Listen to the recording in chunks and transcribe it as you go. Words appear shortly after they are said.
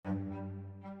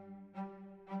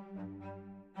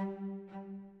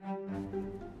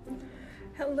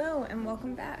Hello and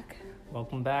welcome back.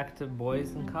 Welcome back to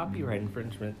Boys and Copyright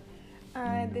Infringement.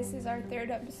 This is our third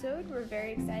episode. We're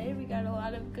very excited. We got a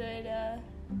lot of good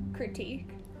critique.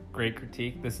 Great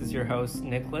critique. This is your host,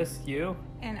 Nicholas, you,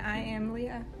 And I am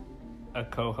Leah, a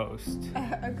co-host.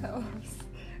 a co-host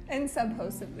and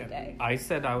sub-host of the day. I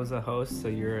said I was a host, so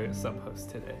you're a sub-host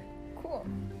today. Cool.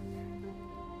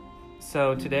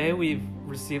 So today we've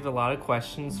received a lot of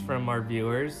questions from our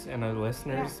viewers and our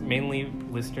listeners. Yeah. Mainly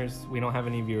listeners. We don't have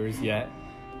any viewers yet.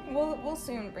 We'll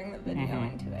soon bring the video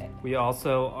into it. We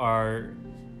also are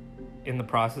in the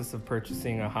process of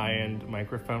purchasing a high-end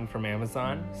microphone from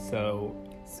Amazon, so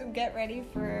get ready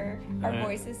for our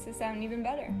voices to sound even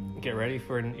better. get ready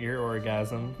for an ear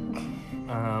orgasm.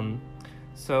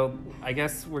 So I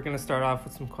guess we're going to start off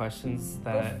with some questions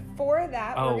that... Before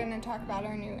that, we're going to talk about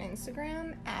our new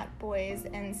Instagram,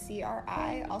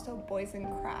 @BoysNCRI, also Boys and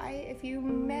Cry, if you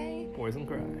may. Boys and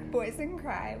Cry. Boys and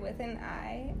Cry with an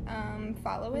I.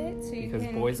 Follow it so you Because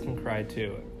can... boys can cry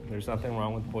too. There's nothing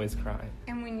wrong with boys crying.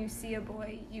 And when you see a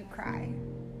boy, you cry.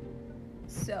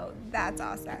 So that's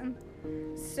awesome.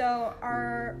 So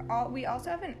we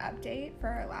also have an update for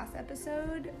our last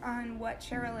episode on what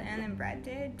Cheryl Ann and Brett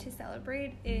did to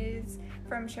celebrate is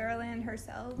from Cheryl Ann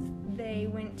herself. They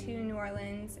went to New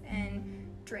Orleans and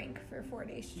drank for 4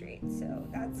 days straight. So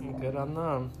that's cool. Good on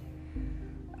them.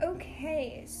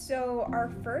 Okay, so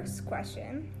our first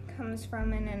question comes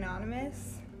from an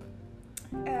anonymous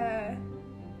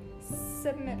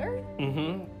submitter.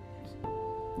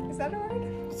 Is that a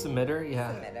word? Submitter,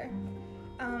 yeah. Submitter.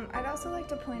 I'd also like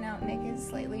to point out Nick is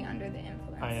slightly under the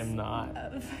influence. I am not.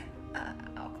 Of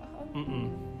alcohol.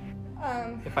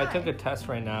 If I took a test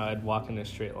right now, I'd walk in a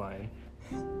straight line.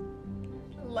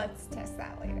 Let's test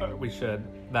that later. We should.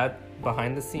 That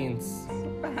behind the scenes.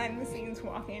 Behind the scenes,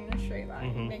 walking in a straight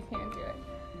line. Nick can't do it.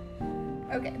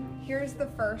 Okay, here's the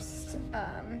first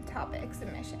topic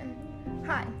submission.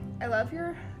 Hi, I love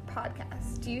your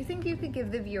podcast. Do you think you could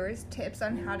give the viewers tips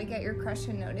on how to get your crush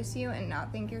to notice you and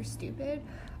not think you're stupid?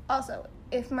 Also,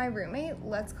 if my roommate,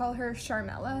 let's call her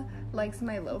Sharmella, likes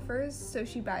my loafers, so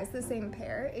she buys the same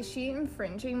pair, is she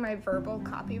infringing my verbal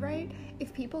copyright?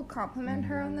 If people compliment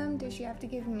her on them, does she have to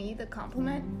give me the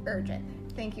compliment? Urgent.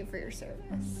 Thank you for your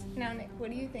service. Now, Nick,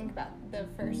 what do you think about the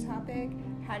first topic?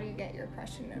 How do you get your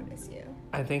crush to notice you?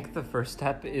 I think the first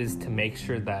step is to make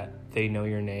sure that they know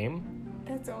your name.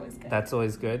 That's always good. That's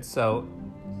always good. So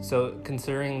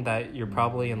considering that you're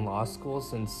probably in law school,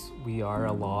 since we are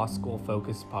a law school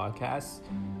focused podcast,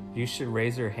 you should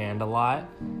raise your hand a lot.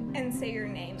 And say your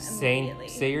name immediately.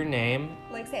 Say your name.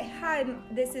 Like say, hi,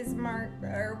 this is Mark,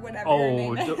 or whatever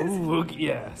your name is.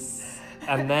 Yes.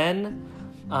 And then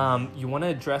you want to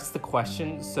address the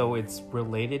question so it's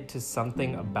related to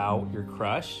something about your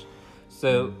crush.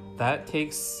 So that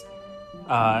takes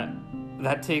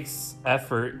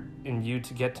effort in you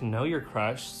to get to know your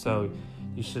crush. So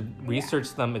you should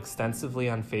research them extensively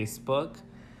on Facebook.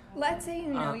 Let's say you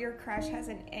know your crush has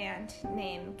an aunt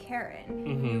named Karen.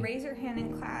 You raise your hand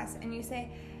in class and you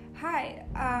say, hi,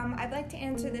 I'd like to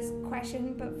answer this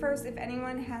question, but first, if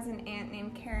anyone has an aunt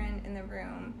named Karen in the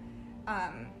room,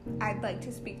 I'd like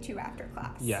to speak to you after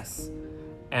class. Yes.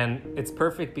 And it's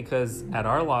perfect because at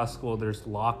our law school, there's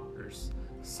lockers.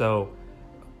 So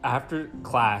after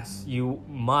class, you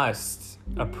must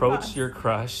approach your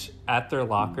crush at their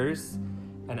lockers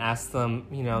and ask them,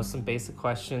 some basic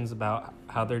questions about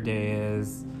how their day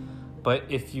is. But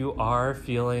if you are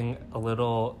feeling a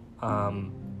little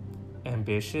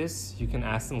ambitious, you can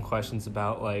ask them questions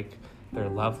about like their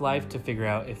love life to figure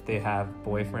out if they have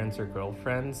boyfriends or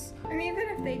girlfriends. And even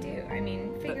if they do,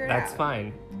 figure it out. That's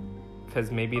fine,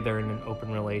 because maybe they're in an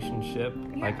open relationship,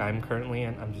 like I'm currently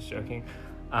in. I'm just joking.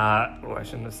 I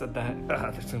shouldn't have said that.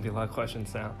 There's gonna be a lot of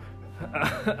questions now.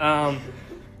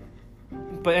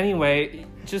 But anyway,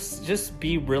 just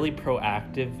be really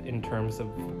proactive in terms of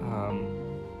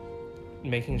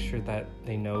making sure that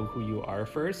they know who you are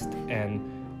first and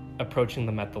approaching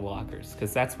them at the lockers,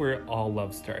 because that's where all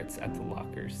love starts, at the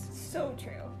lockers. So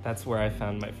true. That's where I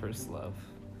found my first love.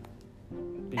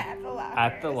 At the lockers.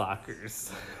 At the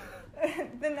lockers.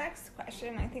 The next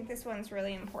question, I think this one's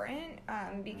really important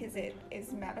because it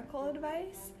is medical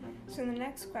advice. So the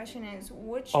next question is,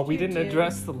 we didn't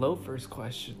address the loafers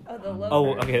question. Oh, the loafers.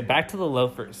 Oh, okay, back to the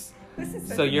loafers. This is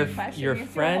such so a your good question.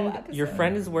 your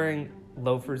friend is wearing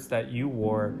loafers that you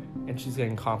wore, and she's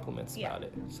getting compliments about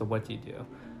it. So what do you do?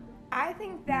 I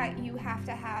think that you have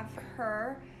to have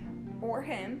her or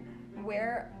him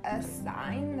wear a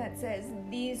sign that says,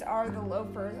 these are the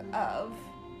loafers of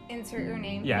insert your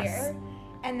name here.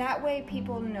 And that way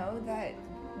people know that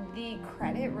the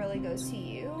credit really goes to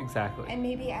you. Exactly. And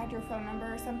maybe add your phone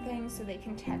number or something so they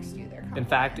can text you their compliments. In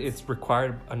fact, it's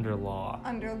required under law.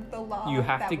 Under the law. You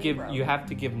have to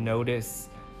give notice,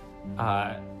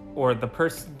 or the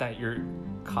person that you're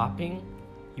copying,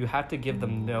 you have to give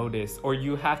them notice, or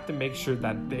you have to make sure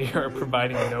that they are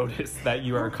providing notice that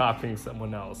you are copying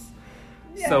someone else.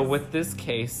 Yes. So with this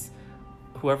case,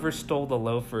 whoever stole the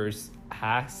loafers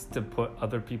has to put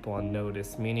other people on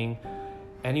notice, meaning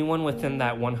anyone within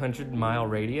that 100-mile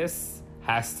radius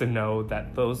has to know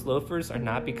that those loafers are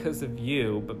not because of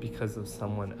you, but because of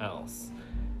someone else.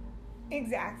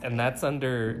 Exactly. And that's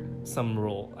under some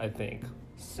rule, I think.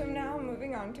 So now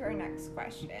moving on to our next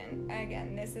question.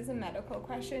 Again, this is a medical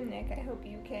question. Nick, I hope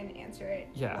you can answer it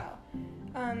well.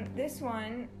 This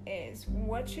one is,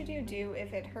 what should you do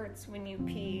if it hurts when you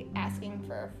pee asking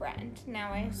for a friend?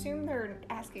 Now, I assume they're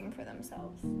asking for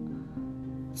themselves.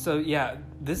 So yeah,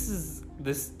 this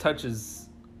touches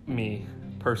me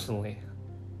personally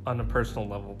on a personal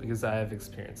level because I have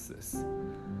experienced this.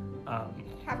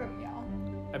 Haven't we all?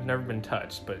 I've never been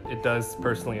touched, but it does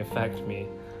personally affect me.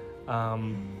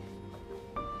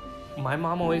 My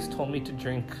mom always told me to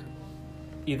drink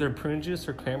either prune juice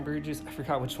or cranberry juice. I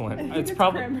forgot which one. It's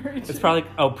probably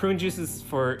prune juice is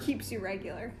for keeps you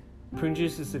regular. Prune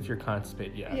juice is if you're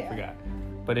constipated. Yeah, I forgot.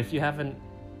 But if you have a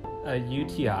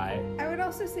UTI, I would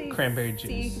also say cranberry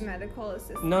juice. Seek medical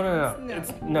assistance. No. You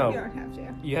don't have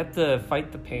to. You have to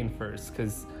fight the pain first,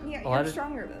 because you're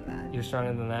stronger than that. You're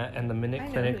stronger than that, and the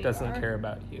Minute Clinic doesn't care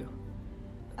about you.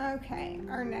 Okay,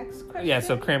 our next question. Yeah,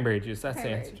 so cranberry juice. That's the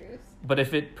answer. Juice. But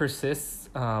if it persists,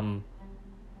 I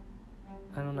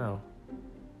don't know.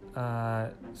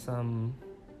 Some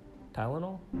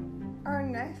Tylenol? Our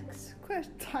next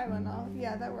question, Tylenol.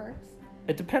 Yeah, that works.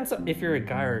 It depends on if you're a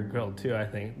guy or a girl, too, I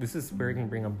think. This is where you can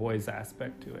bring a boy's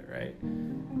aspect to it, right?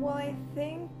 Well, I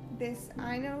think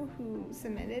I know who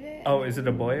submitted it. Oh, is it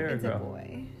a boy or a girl? It's a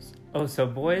boy. Oh, so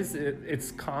boys,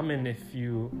 it's common if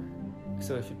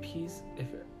it pees,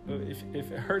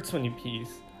 if it hurts when you pee,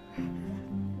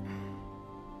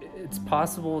 it's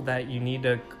possible that you need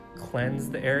to cleanse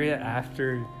the area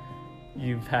after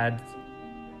you've had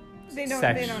They don't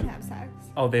have sex.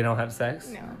 Oh, they don't have sex?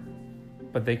 No.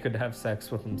 But they could have sex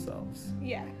with themselves.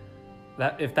 Yeah.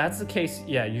 If that's the case,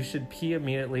 yeah, you should pee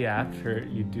immediately after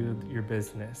you do your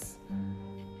business.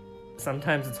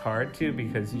 Sometimes it's hard too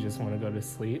because you just want to go to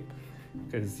sleep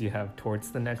because you have torts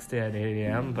the next day at 8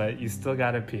 a.m., but you still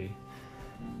gotta pee.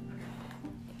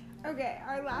 Okay,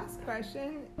 our last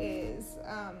question is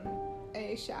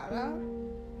a shout out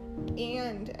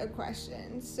and a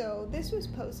question. So this was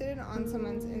posted on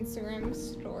someone's Instagram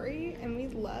story, and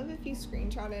we'd love if you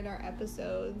screenshotted our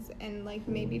episodes and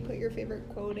maybe put your favorite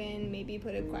quote in, maybe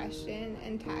put a question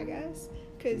and tag us,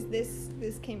 because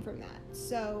this came from that.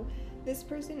 So this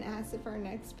person asked if our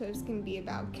next post can be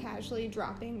about casually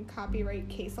dropping copyright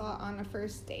case law on a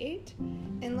first date,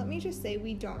 and let me just say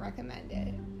we don't recommend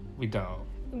it. We don't.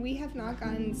 We have not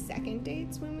gotten second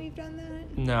dates when we've done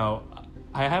that. No,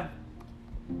 I have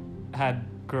had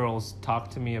girls talk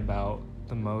to me about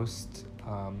the most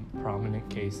prominent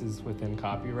cases within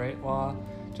copyright law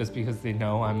just because they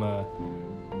know I'm a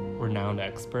renowned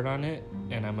expert on it,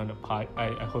 and I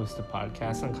host a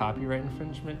podcast on copyright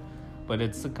infringement, but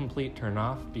it's a complete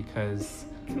turnoff because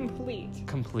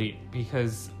complete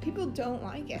because people don't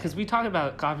like it, because we talk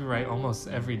about copyright almost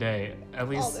every day, at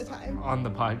least all the time on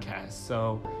the podcast,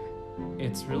 so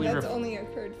it's really that's only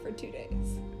occurred for 2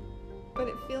 days, but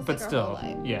it feels but like still, our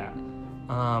whole life. Yeah.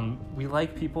 We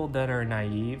like people that are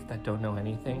naive, that don't know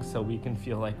anything, so we can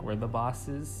feel like we're the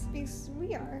bosses.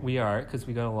 We are, because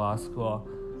we go to law school,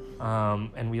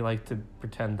 and we like to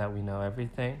pretend that we know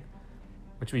everything,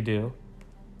 which we do.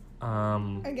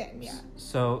 Again, yeah.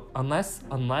 So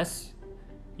unless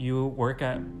you work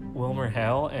at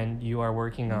WilmerHale and you are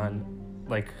working on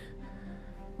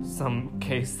some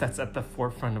case that's at the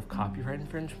forefront of copyright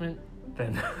infringement,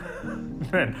 then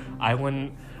I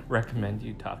wouldn't recommend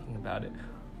you talking about it.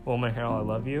 WilmerHale, I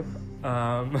love you.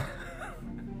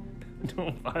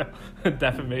 Don't file a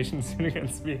defamation suit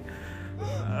against me.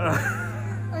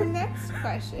 Our next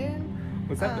question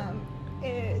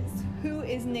is, who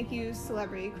is Nikki's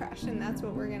celebrity crush? And that's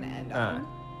what we're gonna end on.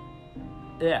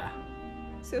 Yeah.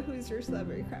 So who's your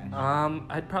celebrity crush?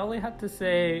 I'd probably have to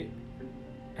say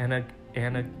Anna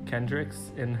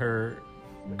Kendricks in her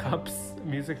Cups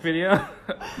music video.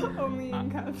 Only in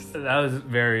Cups. That was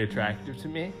very attractive to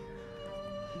me.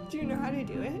 Do you know how to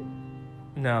do it?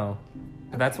 No.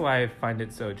 Okay. That's why I find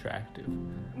it so attractive.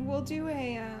 We'll do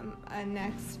a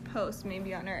next post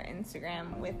maybe on our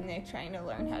Instagram with Nick trying to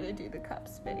learn how to do the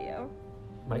Cups video.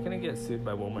 Am I gonna get sued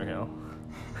by WilmerHale?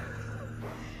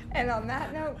 And on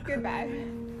that note, goodbye.